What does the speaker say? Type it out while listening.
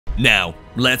Now,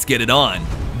 let's get it on.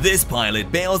 This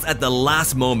pilot bails at the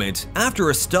last moment after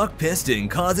a stuck piston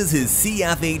causes his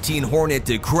CF-18 Hornet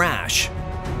to crash.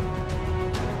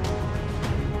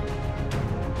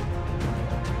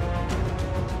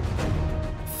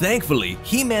 Thankfully,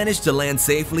 he managed to land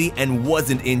safely and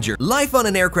wasn't injured. Life on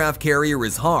an aircraft carrier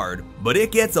is hard, but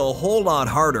it gets a whole lot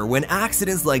harder when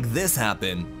accidents like this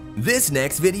happen. This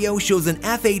next video shows an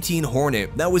F-18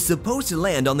 Hornet that was supposed to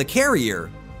land on the carrier.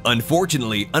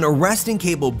 Unfortunately, an arresting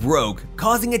cable broke,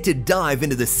 causing it to dive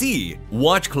into the sea.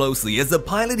 Watch closely as the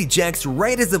pilot ejects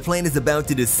right as the plane is about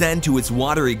to descend to its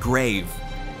watery grave.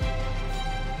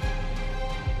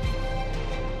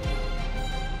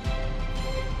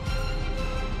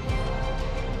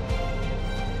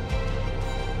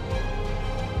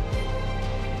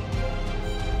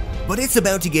 But it's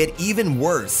about to get even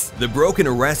worse. The broken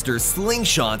arrestor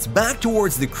slingshots back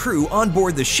towards the crew on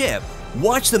board the ship.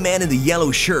 Watch the man in the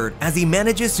yellow shirt as he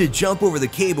manages to jump over the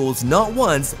cables not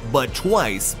once, but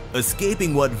twice,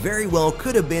 escaping what very well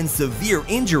could have been severe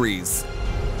injuries.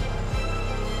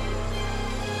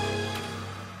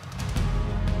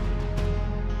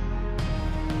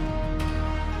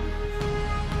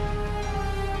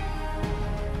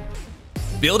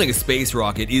 Building a space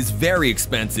rocket is very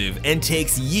expensive and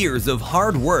takes years of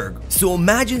hard work, so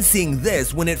imagine seeing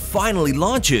this when it finally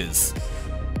launches.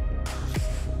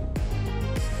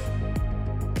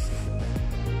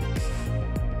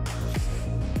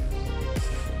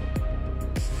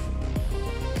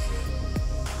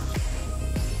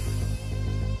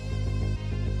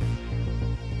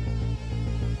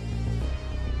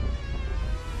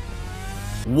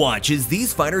 Watch as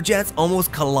these fighter jets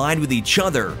almost collide with each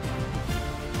other.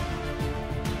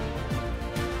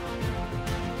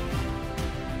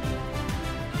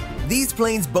 These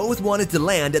planes both wanted to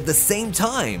land at the same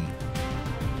time.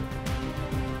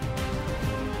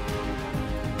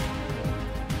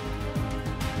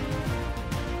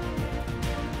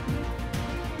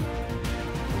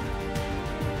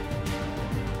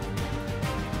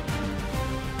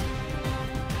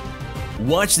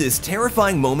 Watch this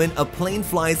terrifying moment a plane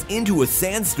flies into a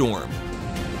sandstorm.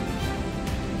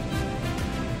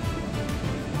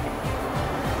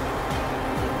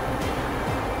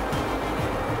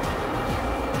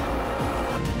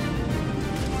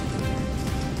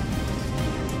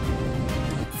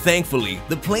 Thankfully,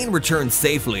 the plane returned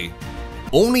safely.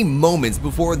 Only moments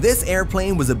before this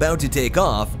airplane was about to take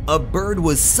off, a bird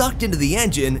was sucked into the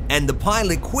engine and the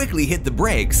pilot quickly hit the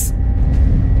brakes.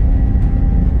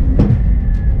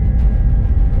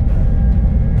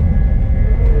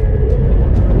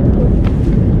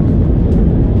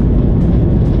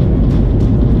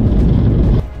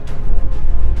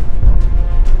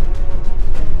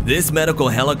 This medical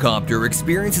helicopter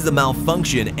experiences a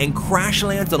malfunction and crash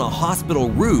lands on a hospital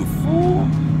roof.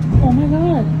 Oh my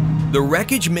god. The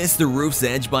wreckage missed the roof's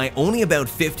edge by only about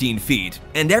 15 feet,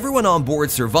 and everyone on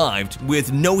board survived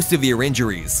with no severe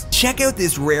injuries. Check out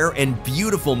this rare and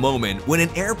beautiful moment when an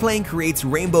airplane creates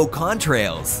rainbow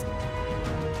contrails.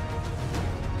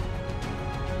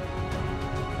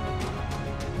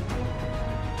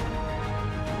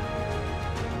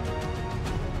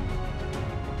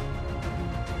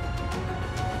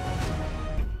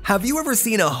 Have you ever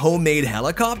seen a homemade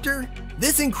helicopter?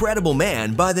 This incredible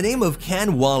man by the name of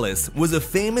Ken Wallace was a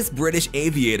famous British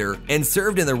aviator and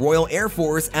served in the Royal Air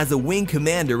Force as a wing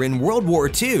commander in World War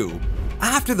II.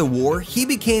 After the war, he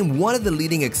became one of the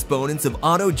leading exponents of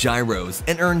autogyros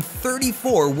and earned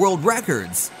 34 world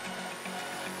records.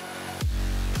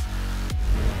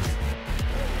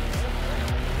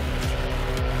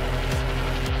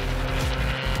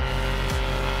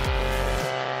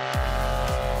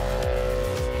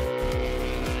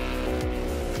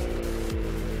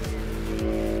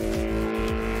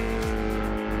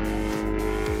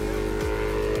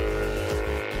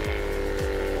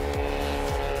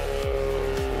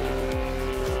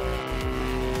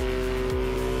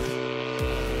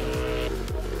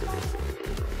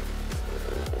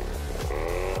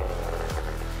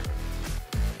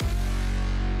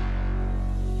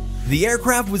 The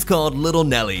aircraft was called Little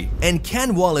Nelly, and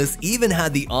Ken Wallace even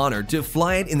had the honor to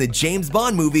fly it in the James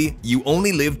Bond movie You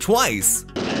Only Live Twice.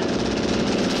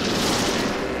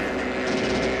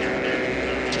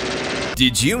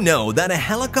 Did you know that a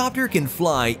helicopter can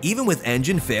fly even with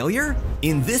engine failure?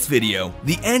 In this video,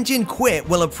 the engine quit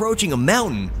while approaching a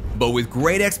mountain, but with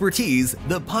great expertise,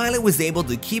 the pilot was able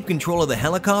to keep control of the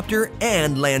helicopter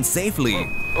and land safely.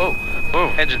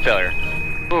 Oh, engine failure.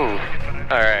 Ooh,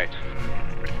 alright.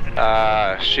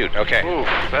 Shoot, okay. Ooh,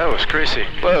 that was crazy.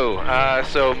 Whoa,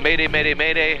 so mayday, mayday,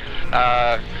 mayday.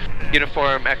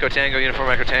 Uniform Echo Tango, Uniform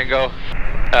Echo Tango.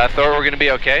 Thor, we're gonna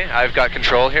be okay. I've got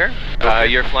control here.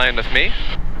 You're flying with me.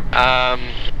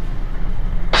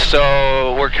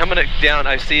 So we're coming down.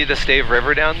 I see the Stave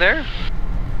River down there.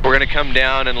 We're gonna come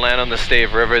down and land on the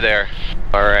Stave River there.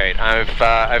 All right,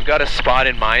 I've got a spot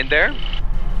in mind there.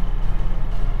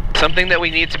 Something that we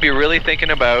need to be really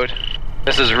thinking about.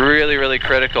 This is really, really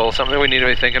critical. Something we need to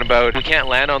be thinking about. We can't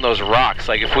land on those rocks.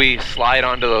 Like if we slide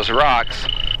onto those rocks,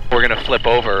 we're gonna flip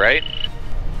over, right?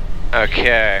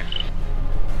 Okay.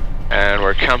 And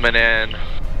we're coming in.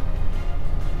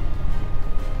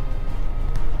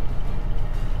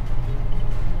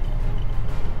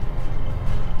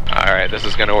 Alright, this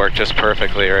is gonna work just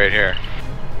perfectly right here.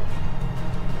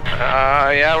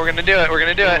 Yeah, we're gonna do it, we're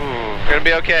gonna do it. We're gonna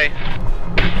be okay.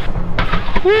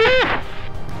 Woo!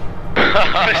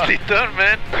 Nicely done,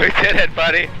 man. We did it,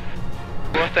 buddy.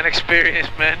 What an experience,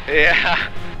 man. Yeah.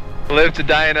 Live to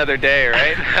die another day,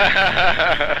 right?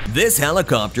 This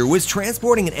helicopter was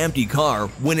transporting an empty car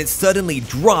when it suddenly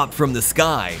dropped from the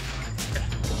sky.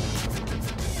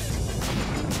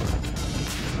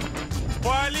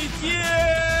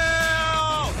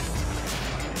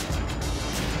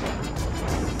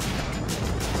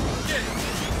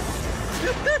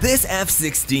 This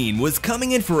F-16 was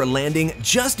coming in for a landing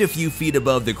just a few feet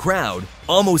above the crowd,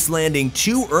 almost landing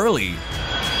too early.